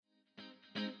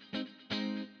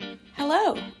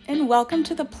Hello, and welcome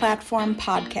to the Platform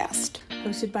Podcast,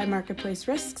 hosted by Marketplace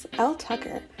Risk's Elle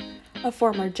Tucker, a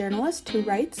former journalist who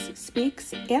writes,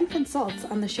 speaks, and consults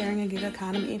on the sharing a gig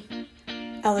economy.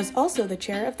 Elle is also the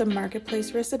chair of the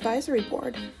Marketplace Risk Advisory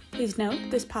Board. Please note,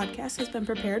 this podcast has been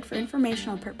prepared for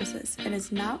informational purposes and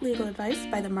is not legal advice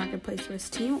by the Marketplace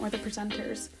Risk team or the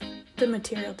presenters. The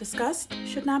material discussed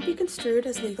should not be construed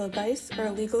as legal advice or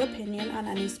a legal opinion on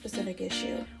any specific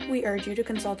issue. We urge you to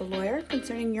consult a lawyer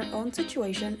concerning your own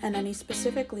situation and any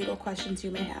specific legal questions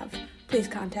you may have. Please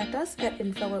contact us at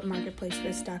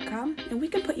info@marketplacerisk.com and we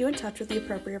can put you in touch with the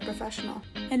appropriate professional.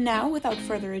 And now, without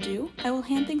further ado, I will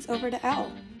hand things over to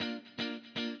Elle.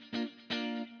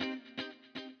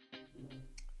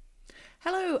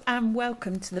 Hello and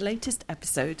welcome to the latest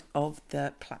episode of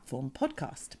the Platform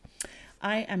Podcast.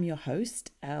 I am your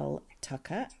host, Elle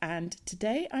Tucker, and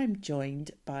today I'm joined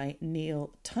by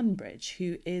Neil Tunbridge,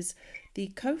 who is the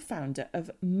co-founder of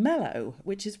Mello,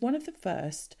 which is one of the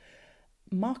first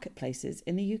marketplaces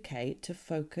in the UK to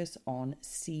focus on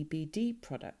CBD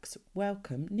products.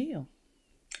 Welcome, Neil.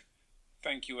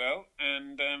 Thank you, Elle,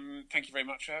 and thank you very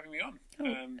much for having me on.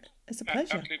 It's a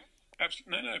pleasure.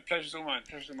 No, pleasure's all mine.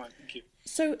 Thank you.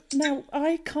 So now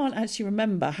I can't actually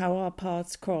remember how our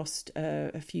paths crossed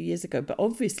a few years ago, but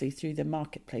obviously through the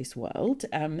marketplace world.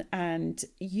 And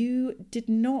you did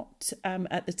not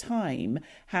at the time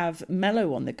have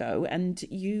Mello on the go, and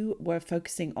you were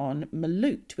focusing on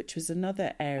Maloot, which was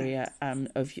another area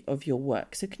of your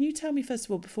work. So can you tell me, first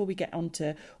of all, before we get on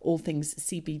to all things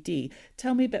CBD,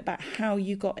 tell me a bit about how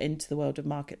you got into the world of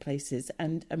marketplaces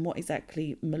and what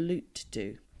exactly Maloot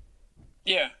do?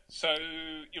 Yeah, so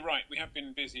you're right. We have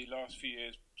been busy last few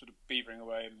years, sort of beavering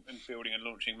away and building and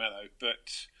launching Mello.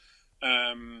 But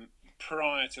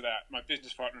prior to that, my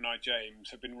business partner and I, James,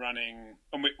 have been running,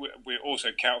 and we're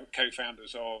also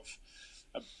co-founders of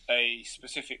a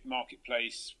specific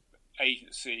marketplace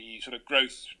agency, sort of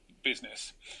growth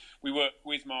business. We work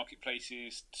with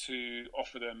marketplaces to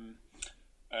offer them,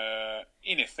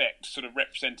 in effect, sort of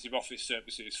representative office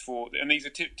services and these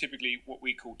are typically what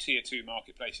we call tier 2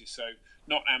 marketplaces, so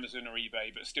not Amazon or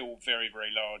eBay, but still very, very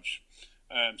large,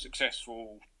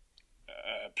 successful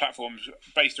platforms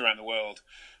based around the world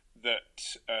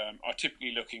that are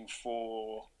typically looking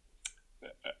for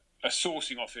a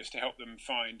sourcing office to help them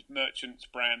find merchants,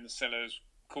 brands, sellers,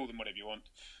 call them whatever you want,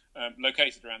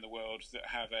 located around the world that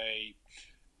have a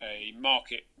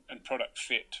market and product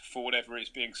fit for whatever is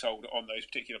being sold on those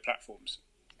particular platforms.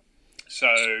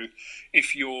 So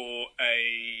if you're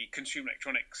a consumer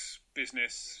electronics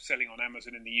business selling on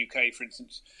Amazon in the UK, for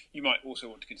instance, you might also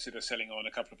want to consider selling on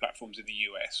a couple of platforms in the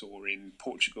US or in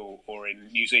Portugal or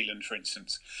in New Zealand, for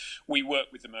instance. We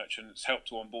work with the merchants, help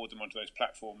to onboard them onto those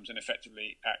platforms and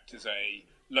effectively act as a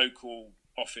local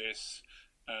office,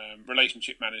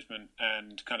 relationship management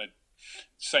and kind of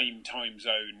same time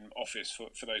zone office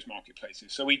for those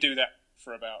marketplaces. So we do that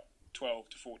for about 12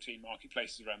 to 14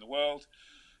 marketplaces around the world.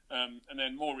 And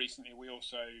then more recently, we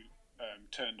also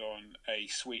turned on a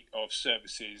suite of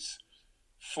services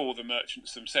for the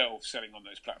merchants themselves selling on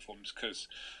those platforms, because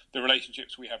the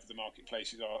relationships we have with the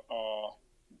marketplaces are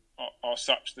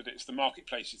such that it's the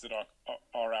marketplaces that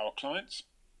are our clients.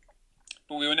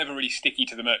 But we were never really sticky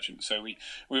to the merchants, so we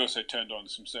also turned on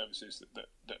some services that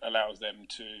allows them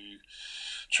to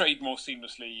trade more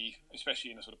seamlessly,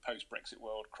 especially in a sort of post-Brexit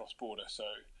world, cross-border. So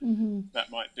that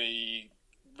might be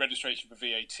registration for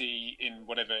VAT in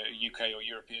whatever UK or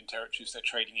European territories they're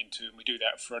trading into, and we do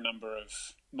that for a number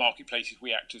of marketplaces.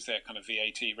 We act as their kind of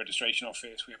VAT registration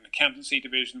office. We have an accountancy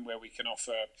division where we can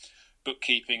offer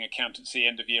bookkeeping, accountancy,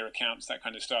 end-of-year accounts, that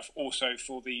kind of stuff. Also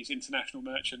for these international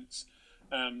merchants,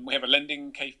 we have a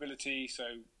lending capability, so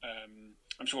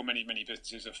I'm sure many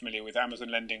businesses are familiar with Amazon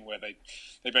lending, where they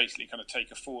basically kind of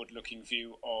take a forward-looking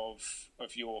view of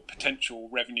your potential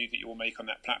revenue that you will make on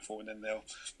that platform, and then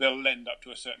they'll lend up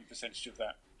to a certain percentage of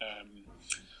that.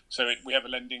 We have a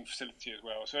lending facility as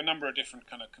well. So a number of different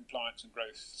kind of compliance and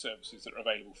growth services that are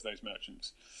available for those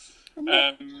merchants.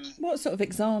 What sort of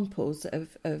examples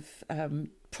of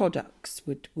products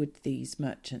would these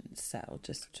merchants sell?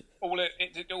 Just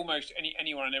almost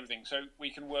anyone and everything. So we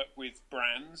can work with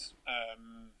brands.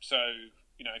 So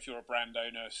if you're a brand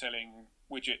owner selling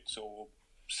widgets or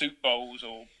soup bowls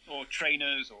or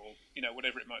trainers or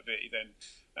whatever it might be, then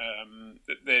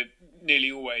there's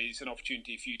nearly always an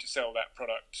opportunity for you to sell that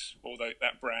product or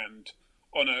that brand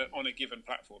on a given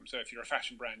platform. So if you're a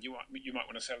fashion brand, you might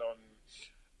want to sell on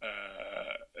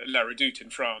La Redoute in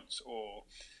France, or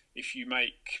if you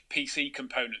make PC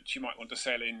components, you might want to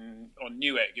sell on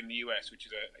Newegg in the US, which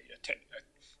is a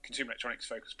consumer electronics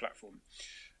focused platform.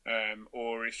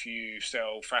 or if you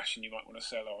sell fashion, you might want to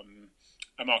sell on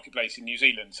a marketplace in New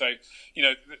Zealand. So,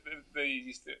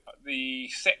 the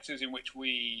sectors in which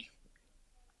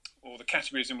or the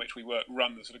categories in which we work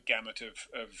run the sort of gamut of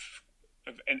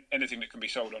anything that can be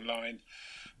sold online,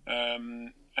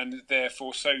 and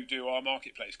therefore so do our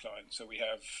marketplace clients. So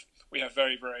we have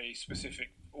very, very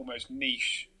specific, almost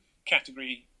niche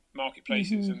category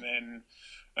marketplaces, and then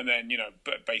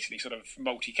but basically sort of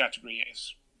multi-category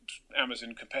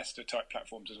Amazon competitor type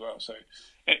platforms as well. So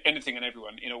anything and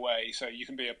everyone in a way. So you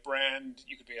can be a brand,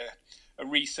 you could be a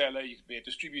reseller, you could be a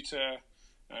distributor.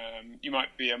 You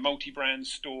might be a multi-brand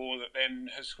store that then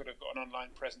has sort of got an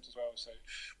online presence as well. So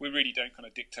we really don't kind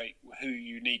of dictate who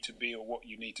you need to be or what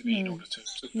you need to be in order to.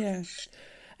 Yeah.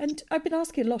 And I've been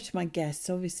asking a lot of my guests,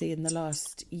 obviously, in the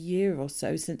last year or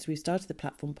so since we started the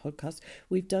Platform podcast.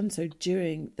 We've done so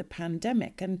during the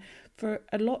pandemic. And for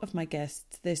a lot of my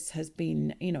guests, this has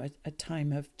been, a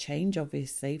time of change,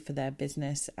 obviously, for their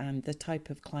business and the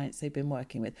type of clients they've been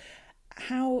working with.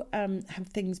 How have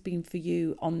things been for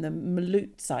you on the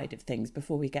Maloot side of things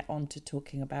before we get on to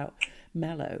talking about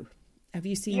Mellow? Have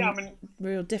you seen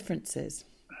real differences?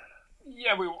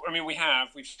 Yeah, we have.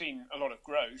 We've seen a lot of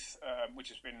growth, which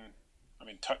has been,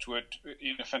 touch wood,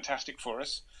 fantastic for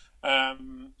us.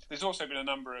 There's also been a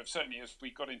number of, certainly as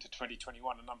we got into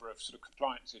 2021, a number of sort of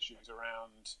compliance issues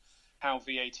around how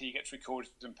VAT gets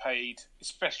recorded and paid,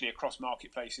 especially across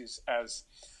marketplaces, as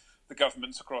the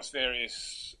governments across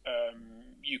various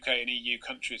UK and EU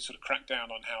countries sort of crack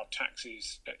down on how tax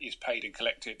is paid and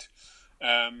collected.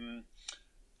 And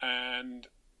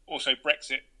also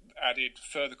Brexit added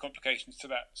further complications to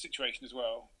that situation as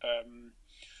well.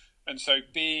 And so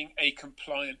being a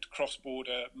compliant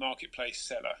cross-border marketplace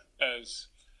seller, as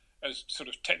sort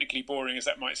of technically boring as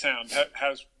that might sound,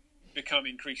 has become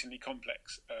increasingly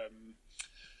complex.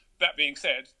 That being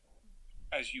said,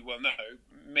 as you well know,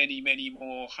 many, many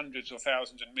more hundreds or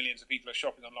thousands and millions of people are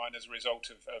shopping online as a result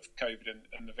of COVID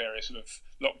and the various sort of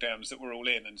lockdowns that we're all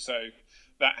in. And so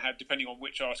that had, depending on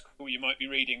which article you might be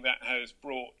reading, that has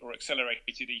brought or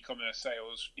accelerated e-commerce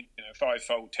sales,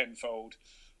 fivefold, tenfold,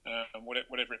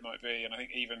 whatever it might be. And I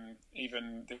think even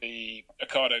the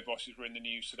Ocado bosses were in the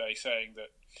news today saying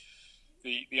that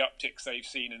the upticks they've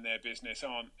seen in their business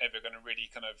aren't ever going to really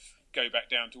kind of go back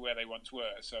down to where they once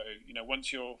were. So,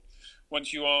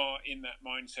 once you are in that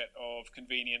mindset of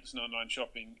convenience and online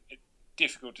shopping, it's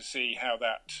difficult to see how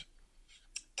that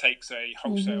takes a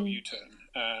wholesale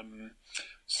U-turn.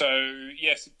 So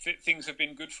yes, things have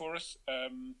been good for us.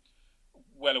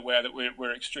 Well aware that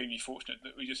we're extremely fortunate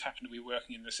that we just happen to be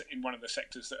working in one of the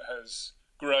sectors that has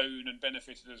grown and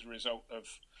benefited as a result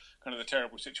of kind of the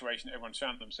terrible situation that everyone's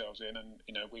found themselves in. And,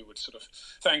 we would sort of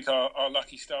thank our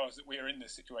lucky stars that we are in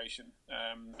this situation.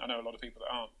 I know a lot of people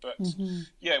that aren't, but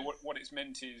what it's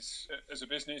meant is, as a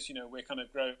business, we're kind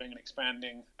of growing and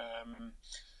expanding,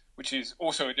 which is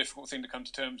also a difficult thing to come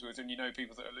to terms with. And,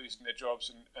 people that are losing their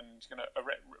jobs and kind of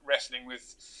wrestling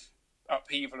with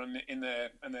upheaval in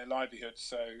their livelihoods.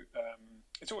 So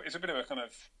it's a bit of a kind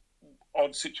of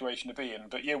odd situation to be in,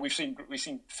 but yeah, we've seen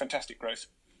fantastic growth.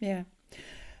 Yeah.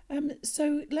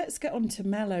 So let's get on to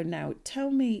Mellow now. Tell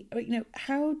me,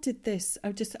 how did this?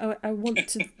 I want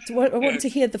to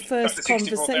hear the first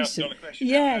conversation.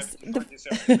 Yes,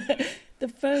 the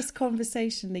first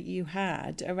conversation that you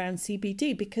had around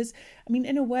CBD, because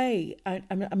in a way, a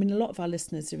lot of our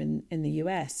listeners are in the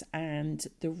US, and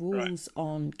the rules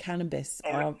on cannabis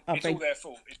are it's very... all their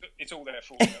fault. It's all their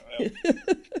fault.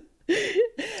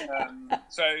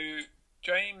 So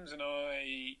James and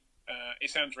I, it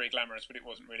sounds very glamorous, but it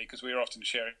wasn't really, because we were often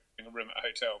sharing a room at a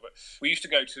hotel. But we used to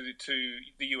go to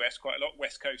the US quite a lot,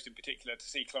 West Coast in particular, to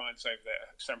see clients over there,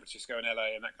 San Francisco and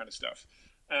LA and that kind of stuff.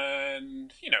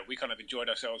 And, we kind of enjoyed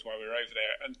ourselves while we were over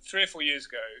there. And 3 or 4 years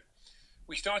ago,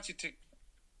 we started to,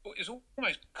 it was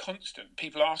almost constant,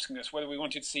 people asking us whether we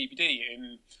wanted CBD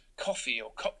in coffee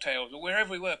or cocktails or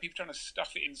wherever we were, people trying to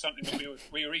stuff it in something that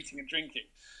we were eating and drinking.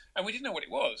 And we didn't know what it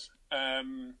was.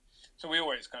 So we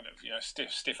always kind of,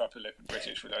 stiff upper lip and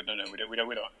British. We don't want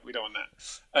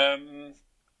that.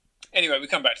 Anyway, we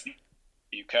come back to the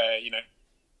UK,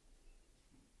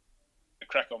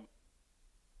 crack on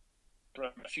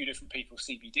from a few different people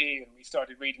CBD, and we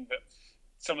started reading that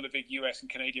some of the big US and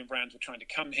Canadian brands were trying to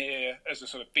come here as a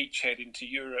sort of beachhead into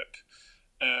Europe.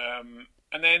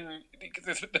 And then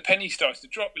the penny starts to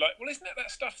drop. We're like, well, isn't that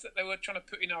stuff that they were trying to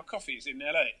put in our coffees in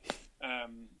LA?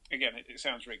 Again, it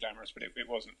sounds very glamorous, but it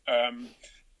wasn't.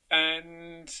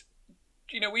 And,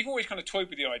 we've always kind of toyed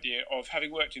with the idea of,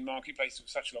 having worked in marketplaces for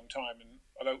such a long time, and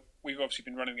although we've obviously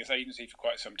been running this agency for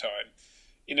quite some time,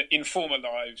 in former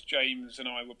lives, James and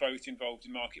I were both involved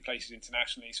in marketplaces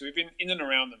internationally. So we've been in and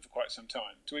around them for quite some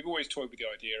time. So we've always toyed with the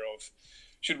idea of,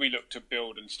 should we look to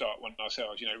build and start one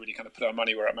ourselves, really kind of put our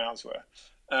money where our mouths were.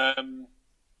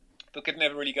 But could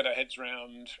never really get our heads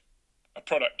around a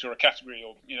product or a category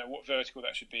or, what vertical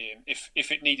that should be in,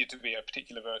 if it needed to be a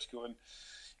particular vertical. And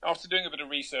after doing a bit of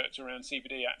research around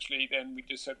CBD, actually, then we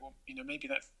just said, well, maybe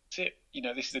that's it.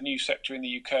 This is a new sector in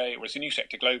the UK, or it's a new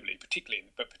sector globally, particularly in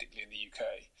the UK.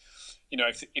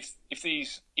 If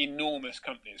these enormous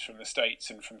companies from the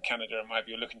States and from Canada and what have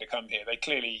you are looking to come here, they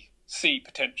clearly see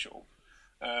potential.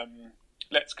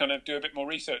 Let's kind of do a bit more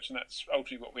research, and that's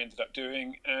ultimately what we ended up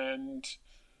doing. And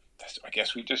I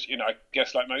guess we just,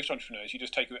 like most entrepreneurs, you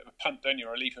just take a bit of a punt, don't you,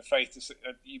 or a leap of faith.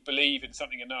 You believe in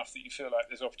something enough that you feel like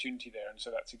there's opportunity there, and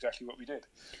so that's exactly what we did.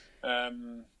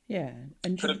 And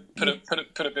put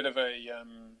a bit of a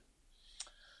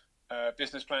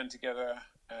business plan together,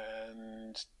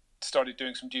 and started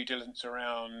doing some due diligence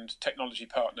around technology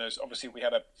partners. Obviously, we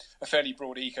had a fairly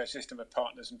broad ecosystem of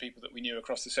partners and people that we knew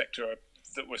across the sector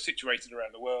that were situated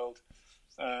around the world.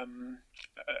 And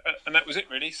that was it,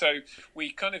 really. So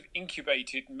we kind of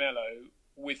incubated Mellow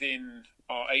within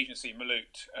our agency,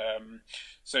 Malut.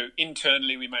 So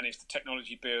internally, we managed the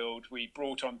technology build. We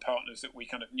brought on partners that we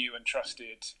kind of knew and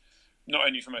trusted, not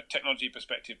only from a technology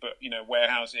perspective, but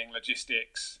warehousing,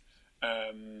 logistics,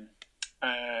 and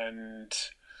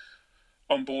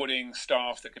onboarding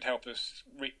staff that could help us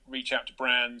reach out to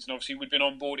brands. And obviously, we'd been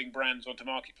onboarding brands onto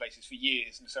marketplaces for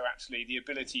years, and so actually the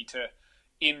ability to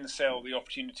in-sell the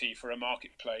opportunity for a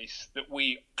marketplace that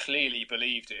we clearly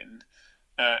believed in,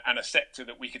 and a sector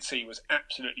that we could see was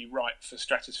absolutely ripe for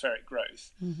stratospheric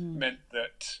growth, meant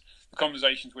that the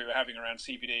conversations we were having around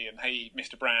CBD and, hey,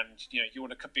 Mr. Brand, you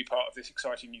want to be part of this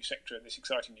exciting new sector and this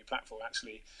exciting new platform,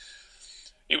 actually,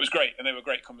 it was great, and they were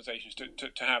great conversations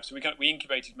to have. So we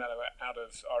incubated Mellow out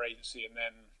of our agency, and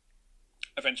then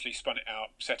eventually spun it out,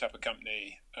 set up a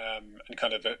company, and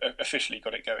kind of officially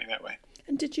got it going that way.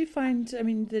 And did you find,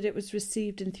 that it was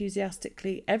received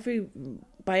enthusiastically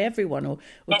by everyone, or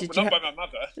did you? Not by my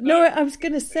mother. No, I was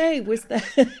going to say, was there?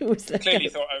 Clearly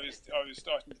thought I was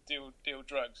starting to deal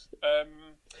drugs. I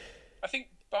think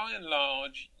by and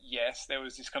large, yes, there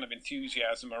was this kind of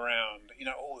enthusiasm around,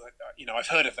 I've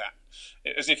heard of that,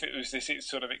 as if it was this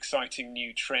sort of exciting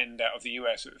new trend out of the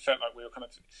US. It felt like we were kind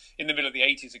of in the middle of the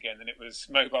 80s again, and it was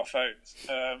mobile phones.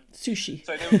 Sushi.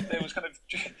 So there was kind of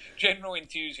general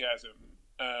enthusiasm.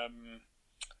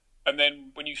 And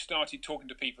then when you started talking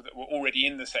to people that were already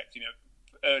in the sector,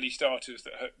 early starters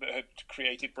that had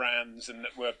created brands and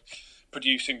that were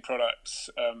producing products,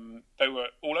 they were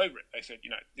all over it. They said,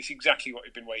 this is exactly what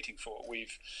we've been waiting for.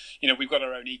 We've got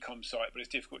our own e-com site, but it's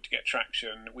difficult to get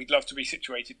traction. We'd love to be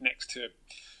situated next to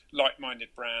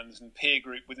like-minded brands and peer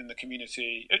group within the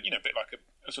community, a bit like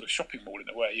a sort of shopping mall in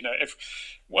a way.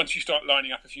 Once you start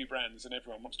lining up a few brands, and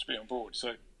everyone wants to be on board.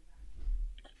 So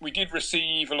we did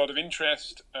receive a lot of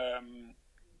interest,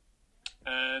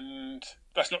 and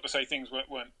that's not to say things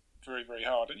weren't very, very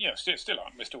hard, and still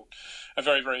aren't. We're still a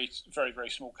very, very, very, very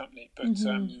small company, but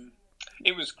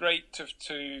it was great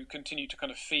to continue to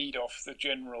kind of feed off the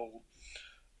general.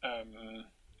 I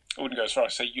wouldn't go as far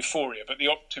as say euphoria, but the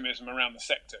optimism around the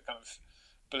sector kind of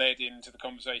bled into the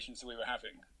conversations that we were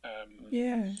having.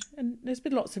 And there's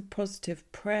been lots of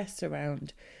positive press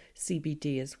around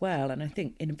CBD as well, and I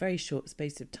think in a very short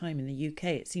space of time in the UK,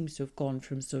 it seems to have gone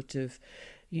from sort of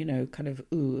kind of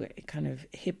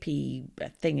hippie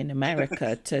thing in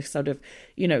America to sort of,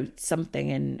 something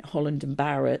in Holland and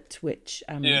Barrett, which,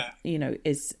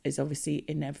 is obviously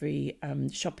in every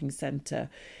shopping centre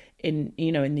in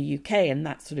the UK, and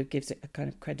that sort of gives it a kind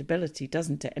of credibility,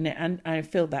 doesn't it? And I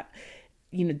feel that,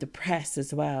 the press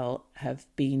as well have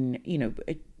been,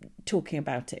 talking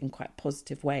about it in quite a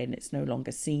positive way, and it's no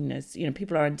longer seen as,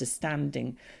 people are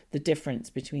understanding the difference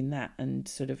between that and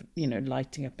sort of,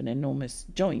 lighting up an enormous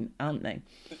joint, aren't they?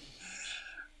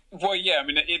 Well, yeah,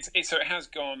 so it has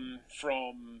gone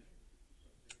from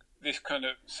this kind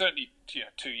of, certainly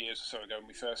 2 years or so ago when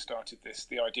we first started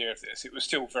the idea of this, it was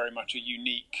still very much a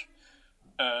unique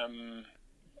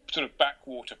sort of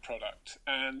backwater product,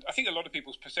 and I think a lot of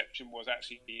people's perception was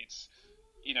actually it's,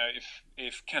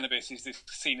 if cannabis is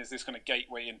seen as this kind of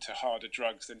gateway into harder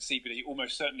drugs, then CBD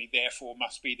almost certainly therefore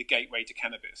must be the gateway to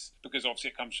cannabis, because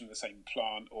obviously it comes from the same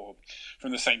plant or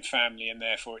from the same family, and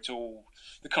therefore it's all,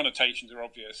 the connotations are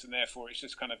obvious, and therefore it's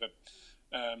just kind of a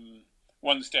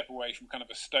one step away from kind of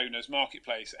a stoner's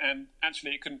marketplace, and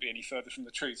actually it couldn't be any further from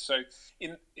the truth. So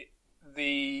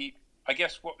I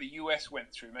guess what the US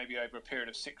went through maybe over a period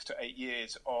of 6 to 8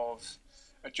 years of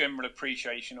a general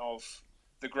appreciation of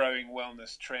the growing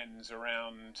wellness trends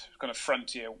around kind of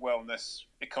frontier wellness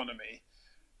economy,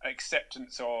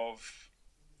 acceptance of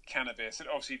cannabis. And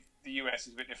obviously, the US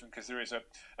is a bit different because there is a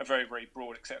very, very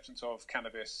broad acceptance of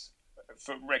cannabis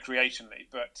for recreationally,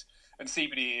 and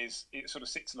CBD it sort of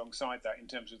sits alongside that in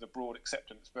terms of the broad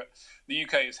acceptance. But the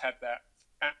UK has had that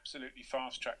absolutely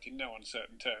fast-tracked in no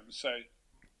uncertain terms. So,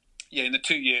 yeah, in the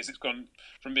 2 years, it's gone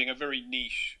from being a very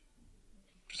niche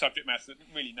subject matter that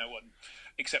really no one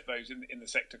except those in the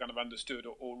sector kind of understood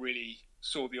or really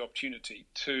saw the opportunity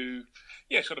to,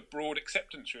 sort of broad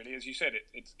acceptance, really. As you said,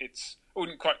 it's I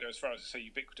wouldn't quite go as far as to say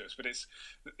ubiquitous, but it's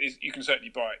you can certainly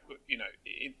buy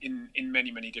it in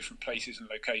many, many different places and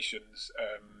locations.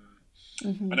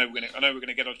 I know we're going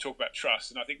to get on to talk about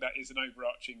trust, and I think that is an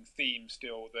overarching theme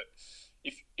still, that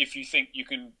if you think you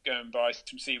can go and buy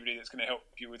some CBD that's going to help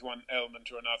you with one ailment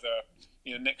or another,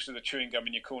 next to the chewing gum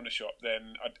in your corner shop,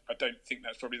 then I don't think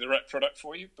that's probably the right product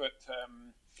for you. But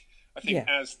I think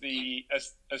as the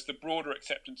broader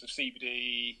acceptance of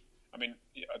CBD, I mean,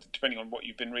 depending on what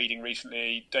you've been reading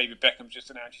recently, David Beckham just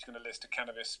announced he's going to list a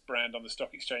cannabis brand on the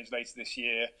stock exchange later this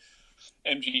year.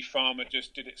 MG Pharma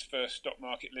just did its first stock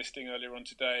market listing earlier on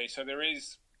today. So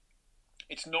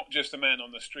it's not just a man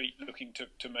on the street looking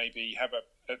to maybe have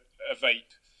a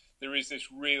vape. There is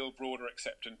this real broader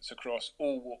acceptance across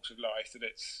all walks of life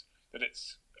that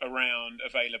it's around,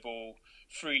 available,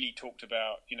 freely talked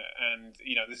about, and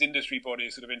there's industry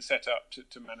bodies that have been set up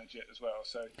to manage it as well.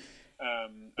 So,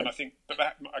 and I think, but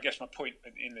that, I guess my point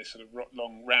in this sort of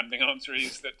long rambling answer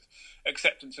is that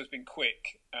acceptance has been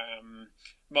quick.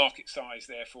 Market size,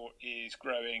 therefore, is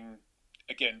growing,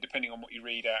 again, depending on what you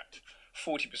read, at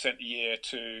 40% a year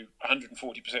to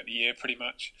 140% a year, pretty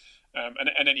much,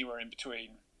 and anywhere in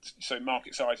between. So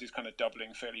market size is kind of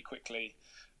doubling fairly quickly.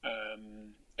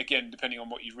 Again, depending on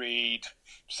what you read,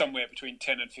 somewhere between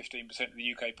 10 and 15% of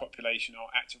the UK population are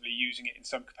actively using it in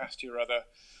some capacity or other.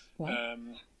 Wow.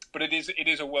 But it is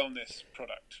a wellness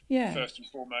product, first and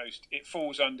foremost. It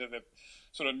falls under the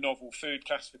sort of novel food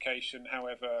classification.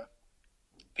 However,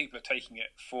 people are taking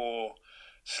it for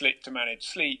to manage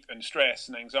sleep and stress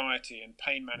and anxiety and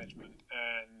pain management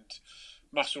and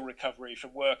muscle recovery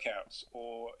from workouts.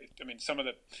 Or, some of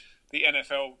the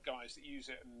NFL guys that use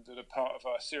it and that are part of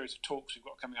our series of talks we've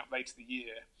got coming up later the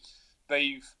year,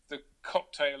 the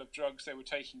cocktail of drugs they were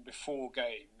taking before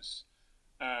games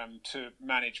to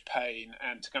manage pain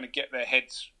and to kind of get their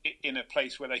heads in a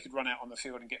place where they could run out on the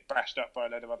field and get bashed up by a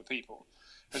load of other people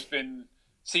has been,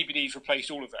 CBD's replaced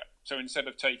all of that. So instead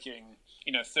of taking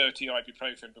 30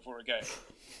 ibuprofen before a game,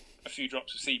 a few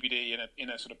drops of CBD in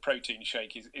a sort of protein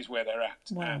shake is where they're at.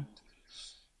 Wow.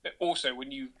 And also,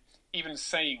 when you even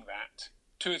saying that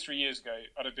 2 or 3 years ago,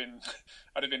 I'd have been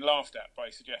laughed at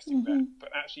by suggesting that.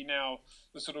 But actually now,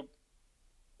 the sort of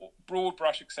broad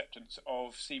brush acceptance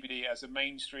of CBD as a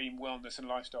mainstream wellness and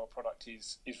lifestyle product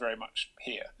is very much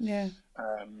here. Yeah.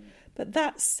 But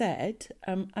that said,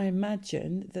 I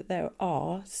imagine that there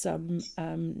are some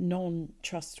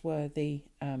non-trustworthy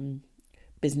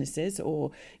businesses,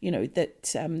 or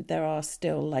that there are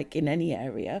still, like in any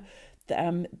area,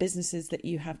 businesses that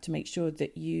you have to make sure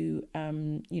that you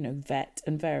vet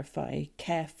and verify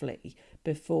carefully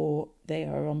before they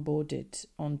are onboarded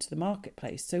onto the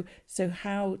marketplace. So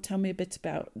tell me a bit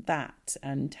about that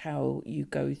and how you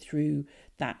go through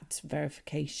that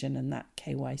verification and that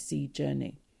KYC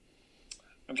journey.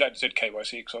 I'm glad you said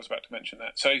KYC because I was about to mention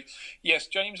that. So yes,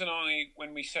 James and I,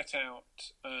 when we set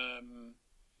out,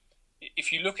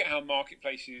 if you look at how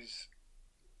marketplaces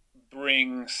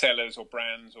bring sellers or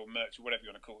brands or merch or whatever you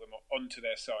want to call them onto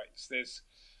their sites, there's,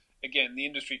 again, the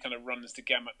industry kind of runs the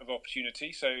gamut of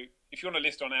opportunity. So if you want to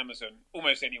list on Amazon,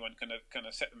 almost anyone can kind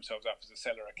of set themselves up as a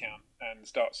seller account and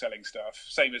start selling stuff,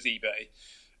 same as eBay.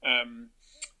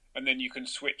 And then you can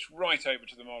switch right over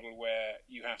to the model where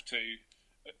you have to,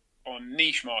 on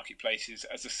niche marketplaces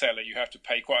as a seller, you have to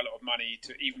pay quite a lot of money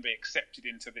to even be accepted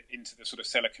into the sort of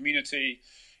seller community.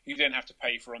 You then have to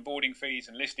pay for onboarding fees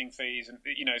and listing fees, and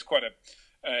it's quite a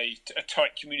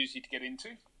tight community to get into.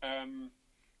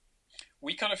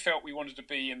 We kind of felt we wanted to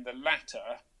be in the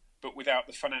latter, but without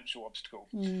the financial obstacle.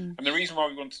 And the reason why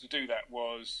we wanted to do that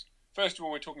was, first of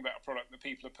all, we're talking about a product that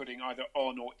people are putting either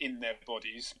on or in their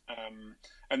bodies,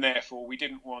 and therefore we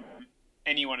didn't want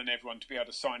anyone and everyone to be able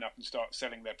to sign up and start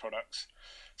selling their products.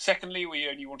 Secondly, we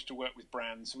only wanted to work with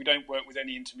brands. So we don't work with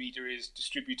any intermediaries,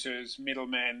 distributors,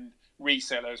 middlemen,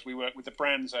 resellers. We work with the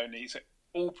brands only. So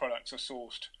all products are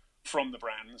sourced from the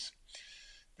brands.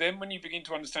 Then when you begin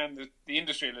to understand the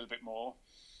industry a little bit more,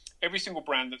 every single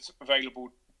brand that's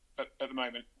available at the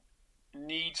moment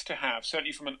needs to have,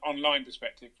 certainly from an online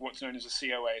perspective, what's known as a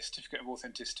COA, a Certificate of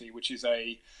Authenticity, which is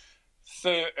a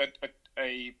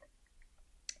a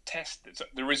test,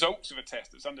 the results of a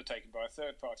test that's undertaken by a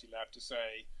third-party lab to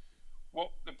say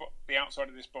what the outside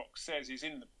of this box says is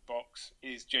in the box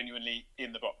is genuinely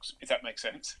in the box, if that makes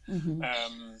sense. Mm-hmm.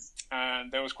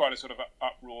 And there was quite a sort of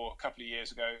uproar a couple of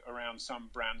years ago around some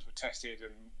brands were tested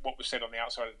and what was said on the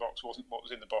outside of the box wasn't what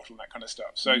was in the bottle and that kind of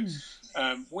stuff. So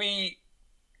we,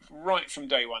 right from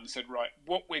day one, said, right,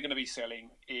 what we're going to be selling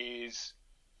is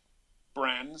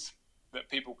brands that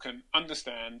people can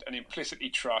understand and implicitly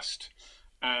trust,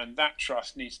 and that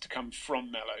trust needs to come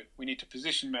from Mello. We need to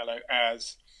position Mello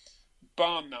as,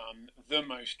 bar none, the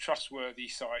most trustworthy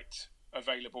site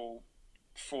available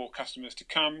for customers to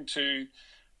come to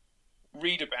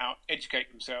read about, educate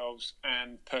themselves,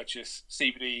 and purchase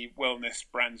CBD wellness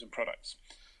brands and products.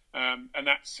 And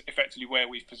that's effectively where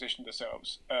we've positioned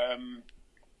ourselves. And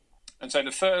so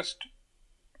the first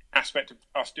aspect of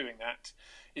us doing that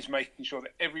is making sure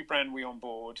that every brand we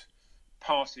onboard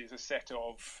passes a set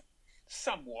of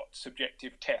somewhat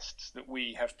subjective tests that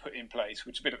we have put in place,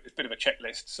 which is a bit of a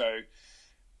checklist. So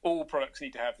all products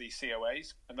need to have these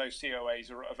COAs, and those COAs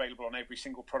are available on every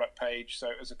single product page. So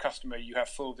as a customer, you have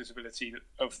full visibility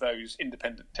of those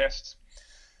independent tests.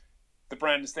 The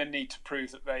brands then need to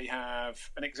prove that they have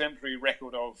an exemplary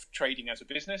record of trading as a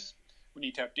business. We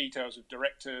need to have details of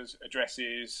directors,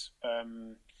 addresses,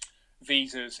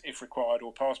 visas if required,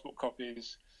 or passport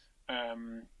copies.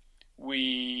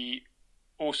 We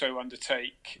also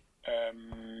undertake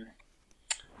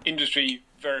industry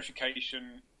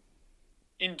verification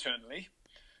internally.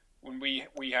 When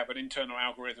we have an internal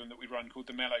algorithm that we run called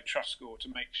the Mello Trust Score to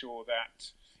make sure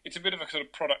that it's a bit of a sort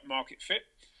of product market fit,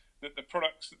 that the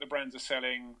products that the brands are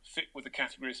selling fit with the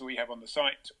categories that we have on the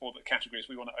site or the categories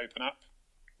we want to open up.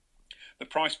 The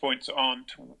price points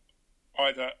aren't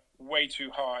either way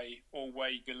too high or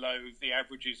way below the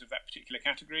averages of that particular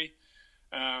category.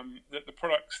 That the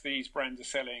products these brands are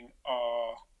selling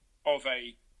are of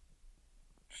a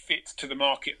fit to the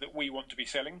market that we want to be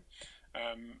selling.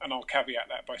 And I'll caveat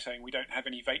that by saying we don't have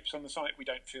any vapes on the site. We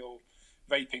don't feel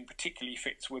vaping particularly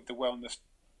fits with the wellness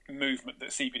movement that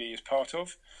CBD is part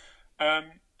of.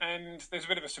 And there's a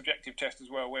bit of a subjective test as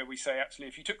well, where we say, actually,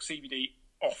 if you took CBD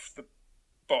off the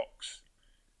box,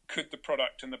 could the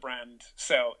product and the brand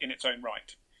sell in its own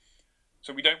right?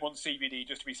 So we don't want CBD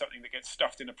just to be something that gets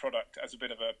stuffed in a product as a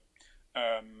bit of a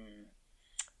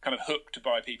kind of hook to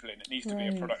buy people in. It needs to be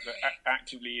a product that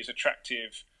actively is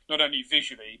attractive, not only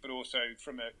visually, but also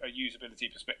from a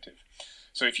usability perspective.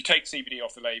 So if you take CBD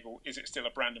off the label, is it still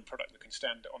a brand and product that can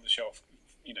stand on the shelf,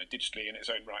 digitally in its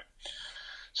own right?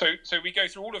 So we go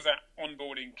through all of that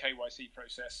onboarding KYC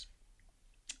process.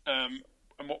 And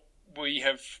what we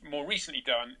have more recently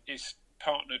done is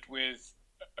partnered with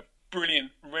a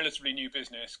brilliant, relatively new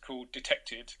business called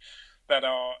Detected, that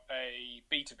are a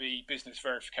B2B business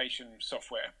verification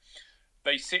software.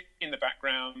 They sit in the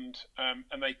background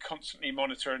and they constantly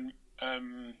monitor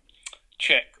and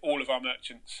check all of our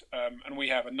merchants. And we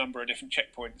have a number of different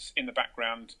checkpoints in the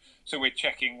background. So we're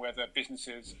checking whether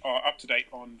businesses are up to date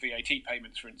on VAT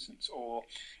payments, for instance, or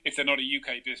if they're not a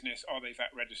UK business, are they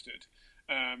VAT registered?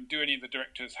 Do any of the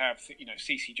directors have,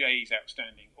 CCJs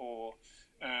outstanding, or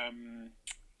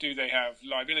do they have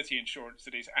liability insurance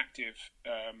that is active?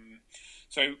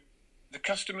 So the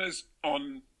customers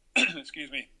on,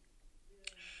 the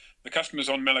customers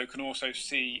on Mello can also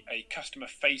see a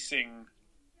customer-facing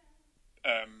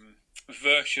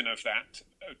version of that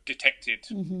Detected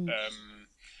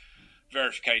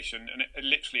verification, and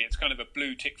it's kind of a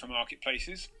blue tick for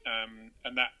marketplaces,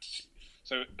 and that's.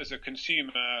 So as a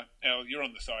consumer, you're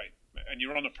on the site and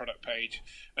you're on a product page,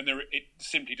 and it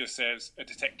simply just says a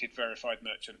Detected verified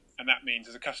merchant. And that means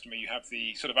as a customer, you have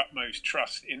the sort of utmost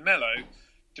trust in Mello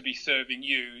to be serving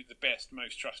you the best,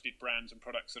 most trusted brands and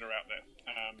products that are out there.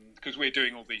 Because we're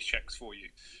doing all these checks for you.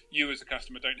 You as a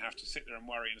customer don't have to sit there and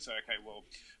worry and say, okay, well,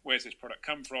 where's this product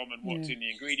come from and what's in the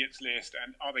ingredients list,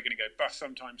 and are they going to go bust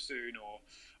sometime soon, or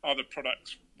are the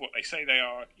products what they say they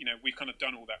are? We've kind of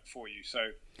done all that for you.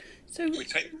 So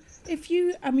if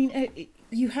you,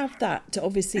 you have that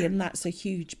obviously, and that's a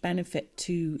huge benefit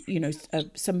to,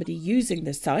 somebody using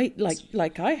the site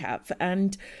like I have.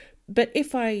 But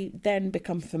if I then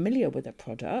become familiar with a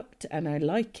product and I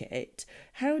like it,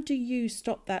 how do you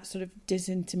stop that sort of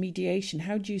disintermediation?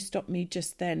 How do you stop me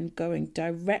just then going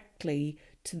directly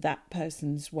to that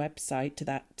person's website, to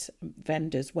that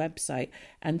vendor's website,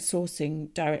 and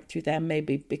sourcing direct through them,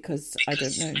 maybe because, I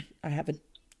don't know, I have a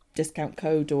discount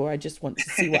code, or I just want to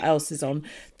see what else is on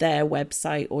their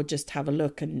website, or just have a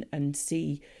look and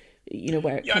see,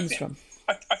 where it comes from?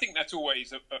 I think that's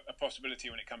always a possibility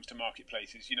when it comes to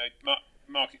marketplaces.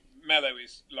 Mellow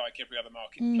is like every other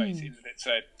marketplace in that it's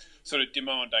a sort of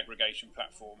demand aggregation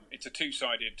platform. It's a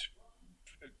two-sided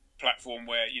platform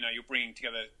where you're bringing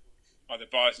together either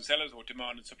buyers and sellers or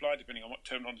demand and supply, depending on what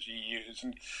terminology you use,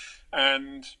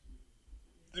 and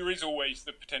there is always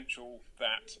the potential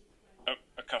that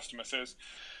a customer says,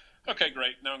 "Okay,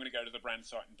 great. Now I'm going to go to the brand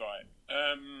site and buy it."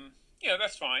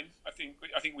 That's fine. I think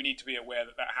we need to be aware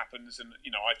that happens, and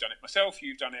I've done it myself.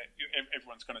 You've done it.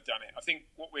 Everyone's kind of done it. I think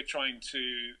what we're trying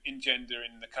to engender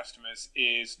in the customers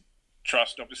is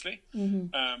trust, obviously,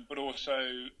 but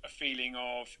also a feeling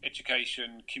of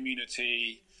education,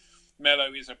 community.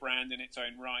 Mellow is a brand in its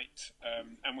own right,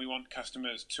 and we want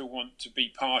customers to want to be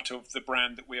part of the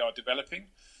brand that we are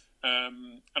developing.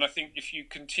 And I think if you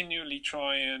continually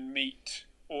try and meet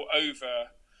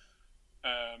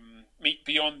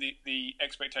beyond the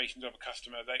expectations of a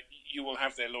customer, you will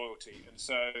have their loyalty. And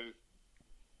so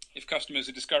if customers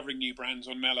are discovering new brands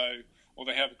on Mellow, or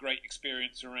they have a great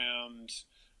experience around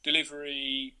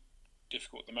delivery,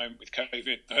 difficult at the moment with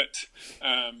COVID, but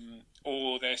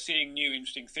or they're seeing new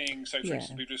interesting things. So for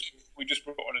instance, we just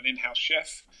brought on an in-house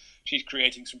chef. She's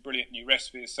creating some brilliant new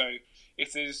recipes. So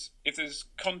if there's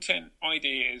content,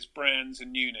 ideas, brands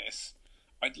and newness,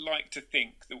 I'd like to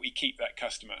think that we keep that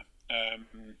customer.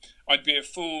 I'd be a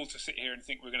fool to sit here and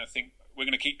think we're going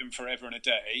to keep them forever and a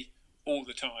day, all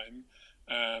the time,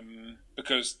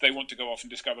 because they want to go off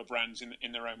and discover brands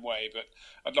in their own way. But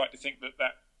I'd like to think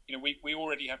that we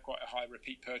already have quite a high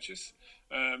repeat purchase,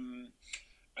 and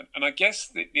I guess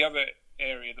the other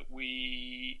area that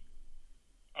we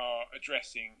are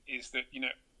addressing is that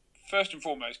first and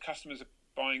foremost, customers are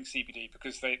buying CBD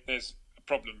because there's a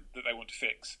problem that they want to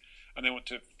fix. And they want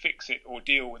to fix it or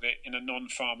deal with it in a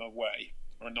non-pharma way,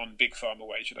 or a non-big pharma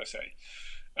way, should I say.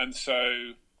 And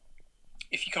so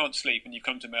if you can't sleep and you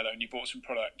come to Mellow and you bought some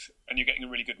product and you're getting a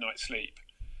really good night's sleep,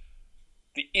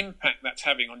 the impact that's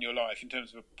having on your life in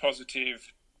terms of a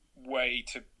positive way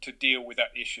to deal with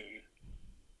that issue,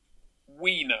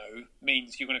 we know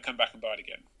means you're going to come back and buy it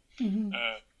again.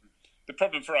 The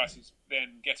problem for us is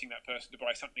then getting that person to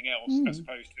buy something else as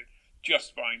opposed to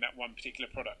just buying that one particular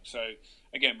product. So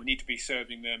again, we need to be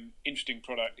serving them interesting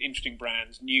product, interesting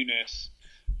brands, newness,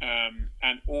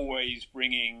 and always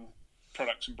bringing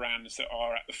products and brands that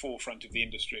are at the forefront of the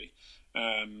industry.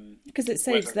 Because it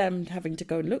saves them having to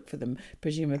go and look for them,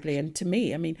 presumably. And to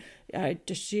me, I mean, I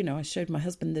showed my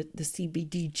husband the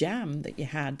CBD jam that you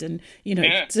had, and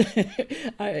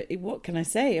what can I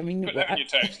say? I mean, put that on your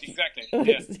toast, exactly.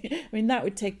 Yeah. I mean, that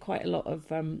would take quite a lot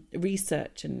of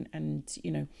research and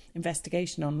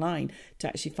investigation online to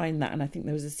actually find that. And I think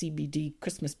there was a CBD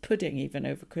Christmas pudding even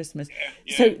over Christmas.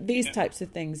 So these types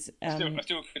of things. I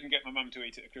still couldn't get my mum to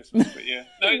eat it at Christmas, but yeah.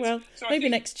 No, well, maybe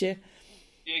next year.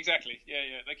 Yeah, exactly.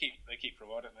 Yeah. They keep for a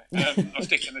while, don't they? I'll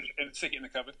stick it in the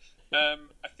cupboard. I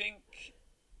think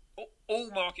all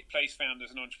marketplace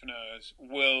founders and entrepreneurs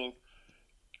will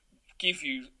give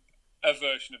you a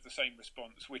version of the same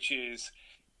response, which is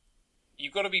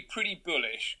you've got to be pretty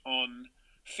bullish on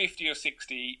 50 or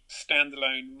 60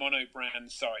 standalone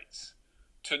mono-brand sites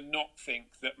to not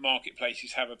think that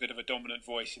marketplaces have a bit of a dominant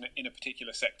voice in a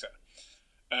particular sector.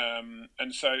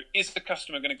 And so is the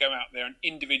customer going to go out there and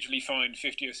individually find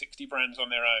 50 or 60 brands on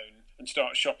their own and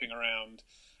start shopping around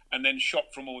and then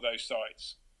shop from all those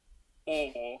sites?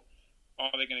 Or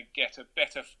are they going to get a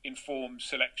better informed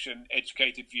selection,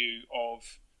 educated view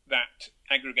of that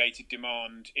aggregated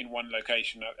demand in one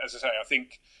location? As I say, I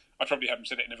think I probably haven't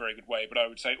said it in a very good way, but I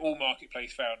would say all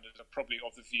marketplace founders are probably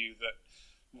of the view that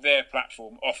their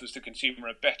platform offers the consumer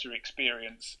a better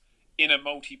experience in a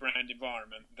multi-brand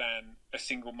environment than a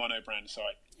single mono-brand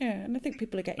site. Yeah, and I think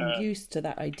people are getting used to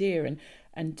that idea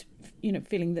and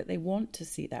feeling that they want to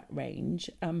see that range,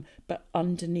 but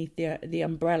underneath the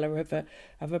umbrella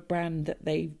of a brand that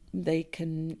they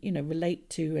can relate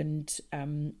to, and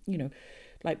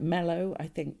like Mellow, I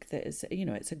think that is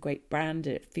it's a great brand.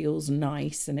 It feels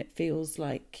nice and it feels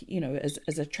like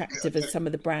as attractive as some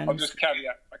of the brands. I'll just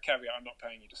caveat. I'm not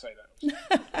paying you to say that.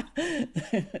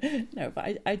 No,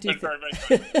 but I do. Very, very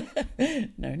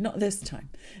kind. No, not this time.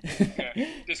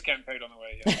 Discount code on the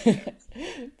way. Yeah.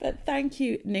 But thank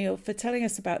you, Neil, for telling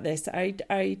us about this.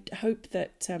 I hope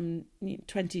that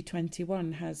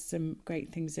 2021 has some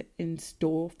great things in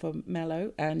store for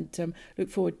Mellow, and look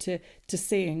forward to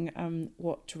seeing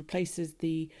what replaces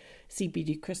the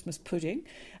CBD Christmas pudding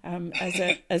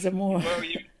as a more. Well,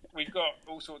 we've got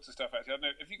all sorts of stuff actually. I'm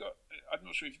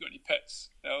not sure if you've got any pets,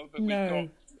 Elle, but we've got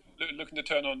looking to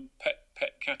turn on pet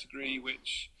category,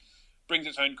 which brings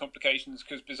its own complications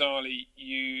because bizarrely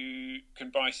you can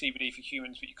buy CBD for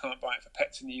humans, but you can't buy it for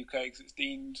pets in the UK because it's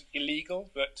deemed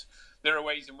illegal. But there are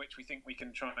ways in which we think we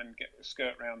can try and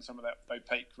skirt around some of that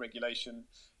opaque regulation.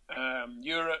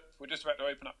 Europe, we're just about to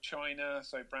open up China,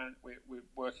 so we're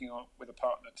working on with a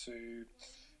partner to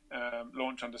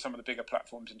launch onto some of the bigger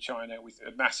platforms in China with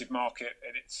a massive market.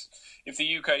 And if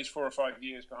the UK is 4 or 5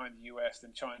 years behind the US,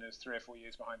 then China is 3 or 4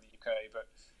 years behind the UK. But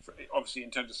obviously,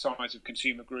 in terms of size of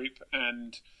consumer group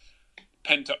and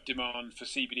pent-up demand for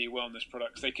CBD wellness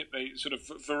products, they sort of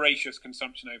voracious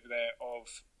consumption over there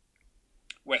of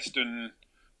Western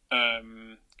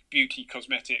beauty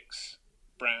cosmetics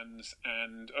brands,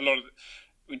 and a lot of,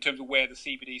 in terms of where the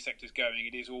CBD sector is going,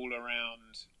 it is all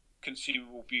around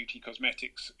consumable beauty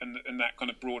cosmetics and that kind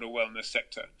of broader wellness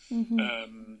sector. Mm-hmm.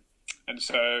 And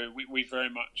so we very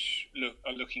much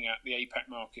are looking at the APAC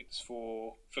markets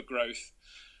for growth.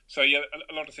 So yeah,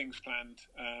 a lot of things planned,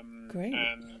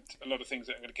 and a lot of things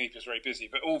that are going to keep us very busy,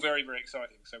 but all very, very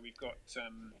exciting. So we've got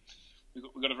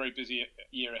a very busy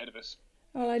year ahead of us.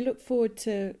 Well, I look forward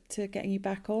to getting you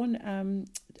back on,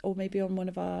 or maybe on one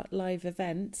of our live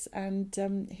events, and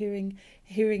hearing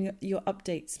your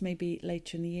updates maybe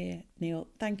later in the year, Neil.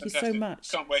 Thank you so much.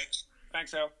 Can't wait.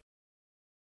 Thanks, Elle.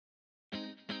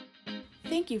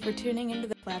 Thank you for tuning into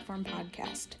the Platform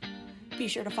Podcast. Be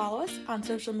sure to follow us on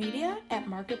social media at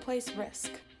Marketplace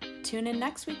Risk. Tune in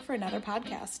next week for another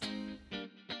podcast.